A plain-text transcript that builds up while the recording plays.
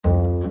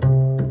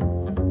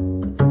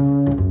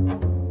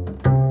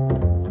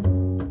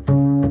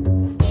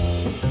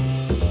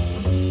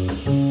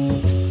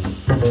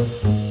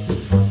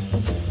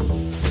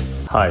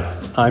Hi,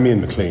 I'm Ian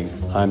McLean.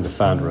 I'm the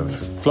founder of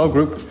Flow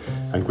Group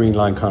and Green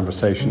Line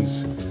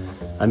Conversations.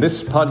 And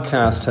this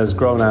podcast has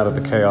grown out of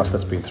the chaos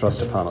that's been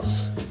thrust upon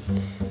us.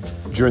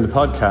 During the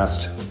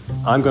podcast,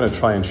 I'm going to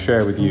try and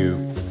share with you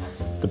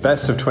the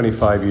best of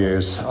 25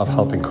 years of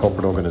helping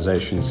corporate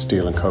organizations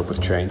deal and cope with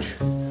change.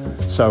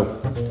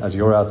 So, as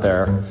you're out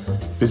there,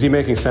 busy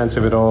making sense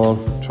of it all,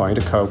 trying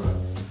to cope,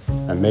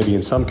 and maybe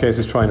in some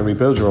cases trying to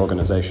rebuild your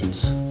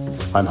organizations,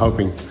 I'm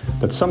hoping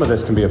that some of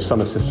this can be of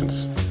some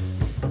assistance.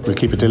 We'll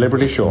keep it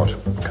deliberately short,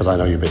 because I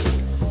know you're busy.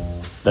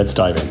 Let's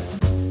dive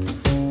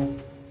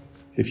in.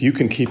 If you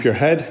can keep your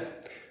head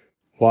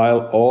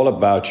while all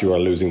about you are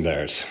losing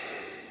theirs.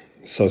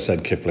 So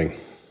said Kipling.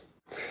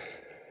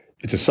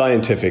 It's a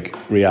scientific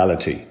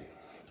reality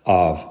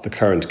of the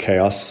current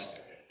chaos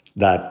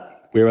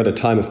that we're at a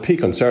time of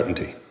peak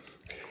uncertainty.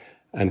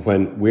 And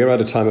when we're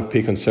at a time of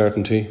peak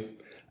uncertainty,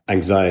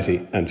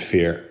 anxiety and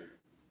fear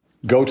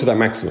go to their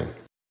maximum.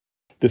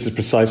 This is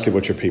precisely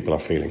what your people are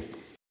feeling.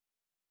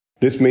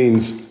 This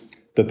means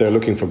that they're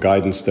looking for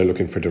guidance, they're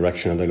looking for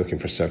direction, and they're looking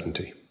for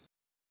certainty.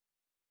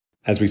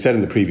 As we said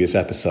in the previous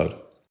episode,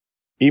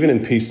 even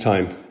in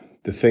peacetime,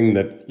 the thing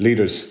that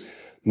leaders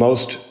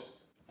most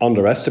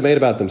underestimate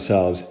about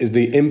themselves is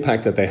the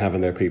impact that they have on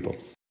their people.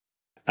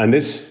 And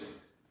this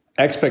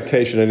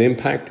expectation and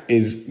impact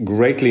is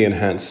greatly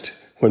enhanced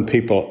when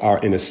people are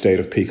in a state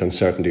of peak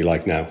uncertainty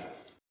like now.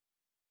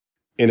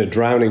 In a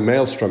drowning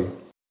maelstrom,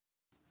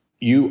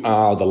 you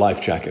are the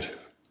life jacket,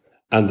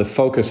 and the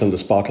focus and the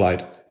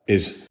spotlight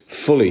is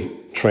fully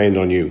trained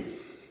on you.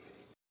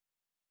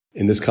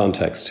 In this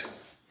context,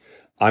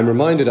 I'm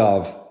reminded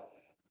of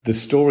the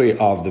story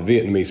of the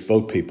Vietnamese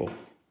boat people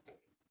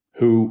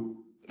who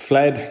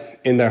fled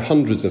in their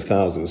hundreds of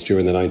thousands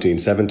during the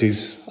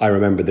 1970s. I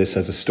remember this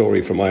as a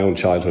story from my own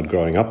childhood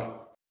growing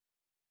up.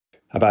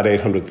 About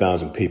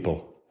 800,000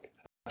 people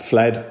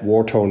fled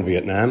war-torn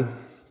Vietnam.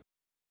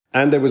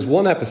 And there was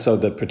one episode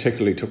that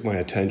particularly took my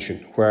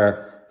attention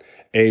where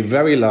a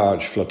very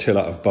large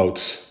flotilla of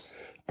boats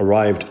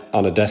arrived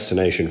on a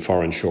destination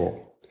foreign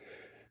shore.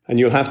 And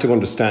you'll have to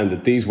understand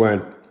that these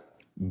weren't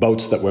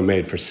boats that were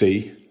made for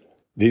sea.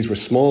 These were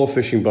small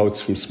fishing boats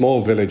from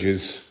small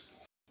villages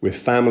with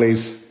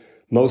families,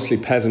 mostly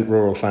peasant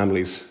rural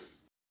families,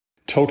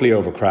 totally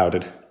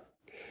overcrowded.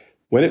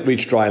 When it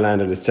reached dry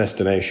land at its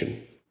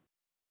destination,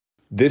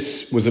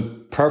 this was a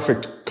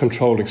perfect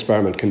controlled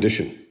experiment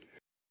condition.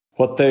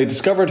 What they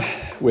discovered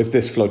with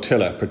this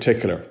flotilla in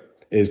particular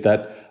is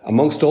that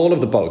amongst all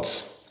of the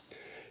boats,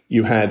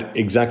 you had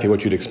exactly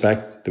what you'd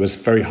expect. There was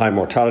very high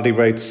mortality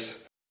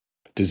rates,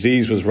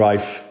 disease was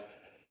rife,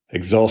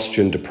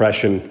 exhaustion,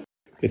 depression.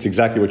 It's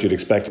exactly what you'd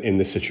expect in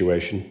this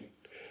situation.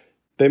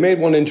 They made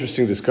one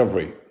interesting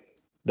discovery,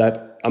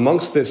 that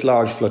amongst this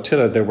large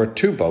flotilla, there were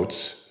two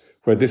boats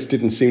where this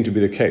didn't seem to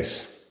be the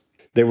case.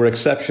 They were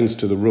exceptions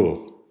to the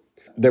rule.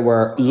 There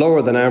were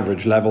lower than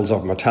average levels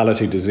of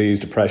mortality, disease,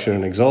 depression,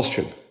 and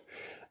exhaustion.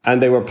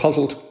 And they were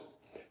puzzled.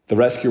 The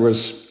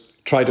rescuers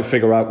tried to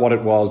figure out what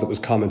it was that was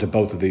common to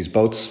both of these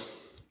boats.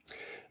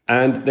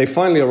 And they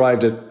finally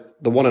arrived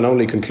at the one and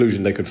only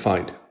conclusion they could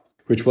find,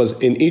 which was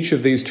in each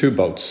of these two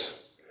boats,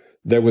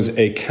 there was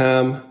a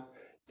calm,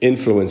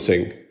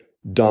 influencing,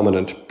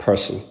 dominant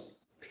person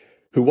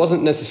who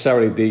wasn't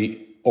necessarily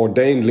the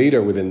ordained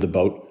leader within the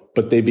boat,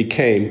 but they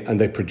became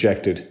and they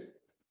projected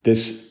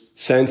this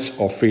sense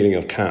or feeling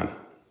of calm.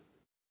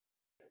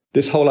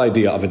 This whole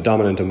idea of a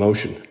dominant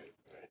emotion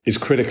is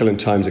critical in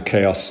times of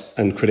chaos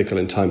and critical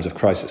in times of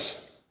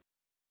crisis.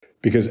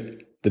 Because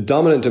the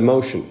dominant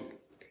emotion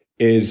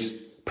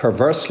is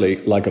perversely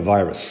like a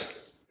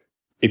virus.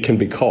 It can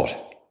be caught.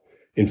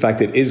 In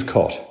fact, it is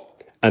caught,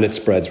 and it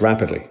spreads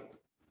rapidly.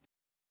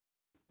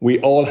 We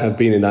all have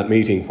been in that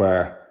meeting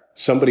where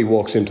somebody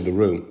walks into the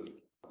room,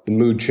 the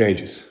mood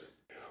changes.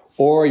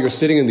 Or you're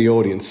sitting in the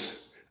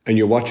audience and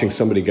you're watching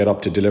somebody get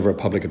up to deliver a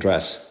public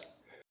address.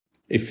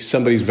 If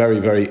somebody's very,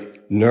 very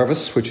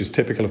nervous, which is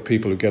typical of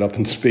people who get up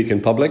and speak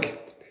in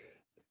public,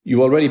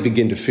 you already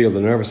begin to feel the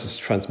nervousness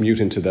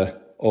transmute into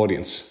the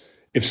audience.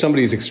 If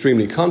somebody is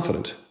extremely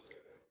confident,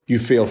 you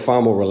feel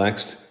far more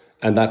relaxed,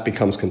 and that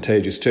becomes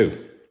contagious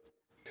too.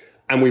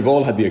 And we've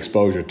all had the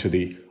exposure to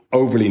the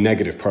overly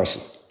negative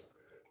person.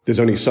 There's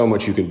only so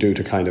much you can do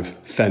to kind of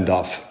fend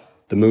off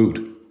the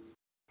mood.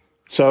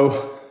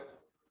 So,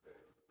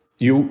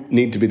 you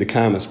need to be the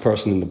calmest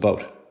person in the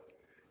boat.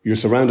 You're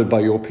surrounded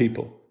by your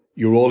people.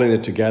 You're all in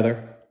it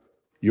together.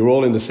 You're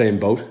all in the same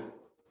boat.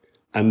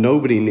 And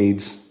nobody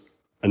needs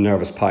a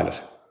nervous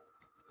pilot.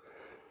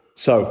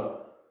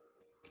 So,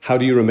 how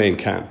do you remain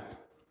calm?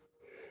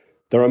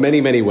 There are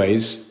many, many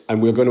ways,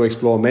 and we're going to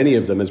explore many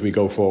of them as we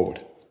go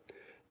forward.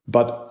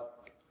 But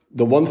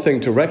the one thing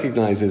to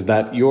recognize is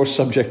that you're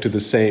subject to the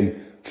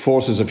same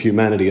forces of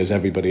humanity as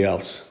everybody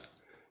else.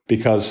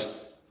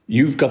 Because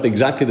you've got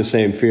exactly the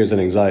same fears and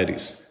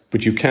anxieties,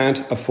 but you can't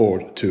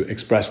afford to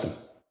express them.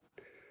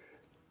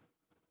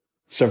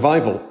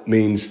 Survival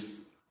means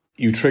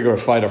you trigger a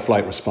fight or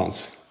flight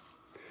response.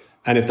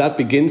 And if that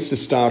begins to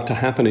start to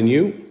happen in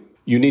you,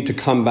 you need to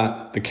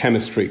combat the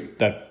chemistry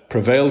that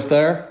prevails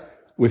there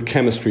with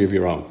chemistry of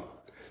your own.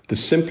 The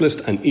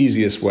simplest and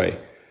easiest way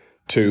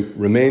to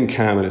remain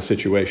calm in a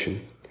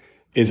situation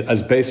is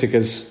as basic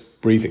as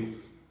breathing.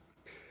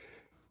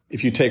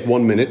 If you take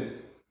 1 minute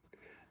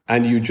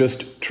and you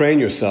just train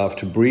yourself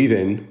to breathe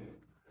in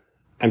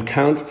and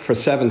count for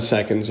 7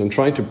 seconds and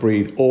try to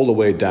breathe all the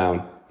way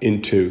down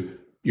into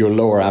your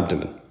lower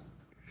abdomen.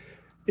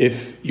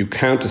 If you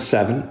count to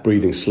 7,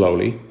 breathing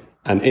slowly,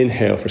 and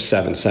inhale for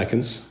 7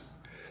 seconds,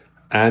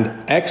 and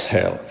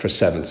exhale for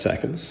 7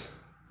 seconds,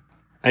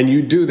 and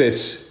you do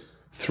this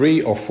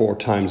 3 or 4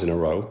 times in a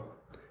row,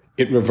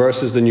 it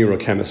reverses the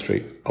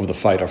neurochemistry of the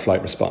fight or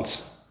flight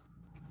response.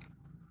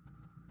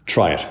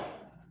 Try it.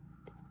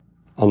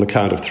 On the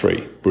count of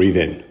 3, breathe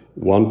in.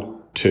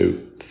 1,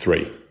 2,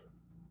 3.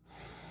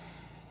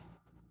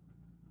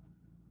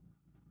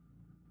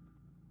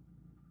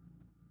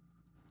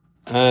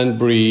 And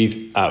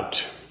breathe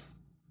out.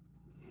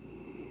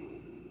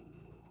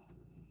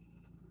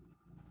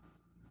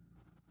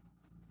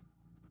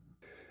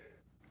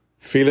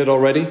 Feel it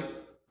already?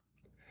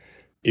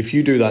 If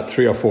you do that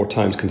 3 or 4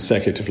 times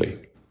consecutively,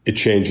 it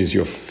changes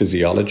your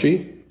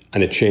physiology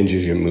and it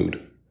changes your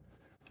mood.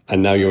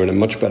 And now you're in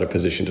a much better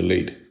position to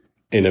lead,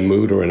 in a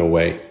mood or in a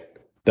way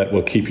that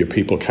will keep your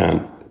people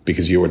calm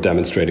because you are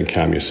demonstrating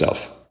calm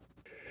yourself.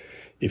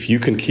 If you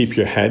can keep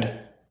your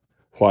head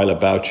while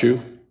about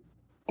you,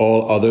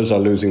 all others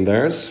are losing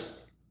theirs,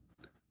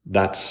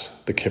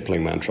 that's the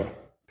Kipling mantra.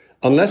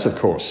 Unless, of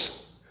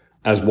course,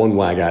 as one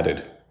wag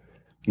added,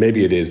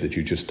 maybe it is that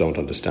you just don't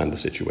understand the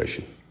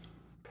situation.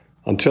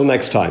 Until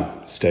next time,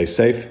 stay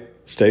safe,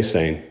 stay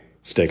sane,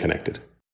 stay connected.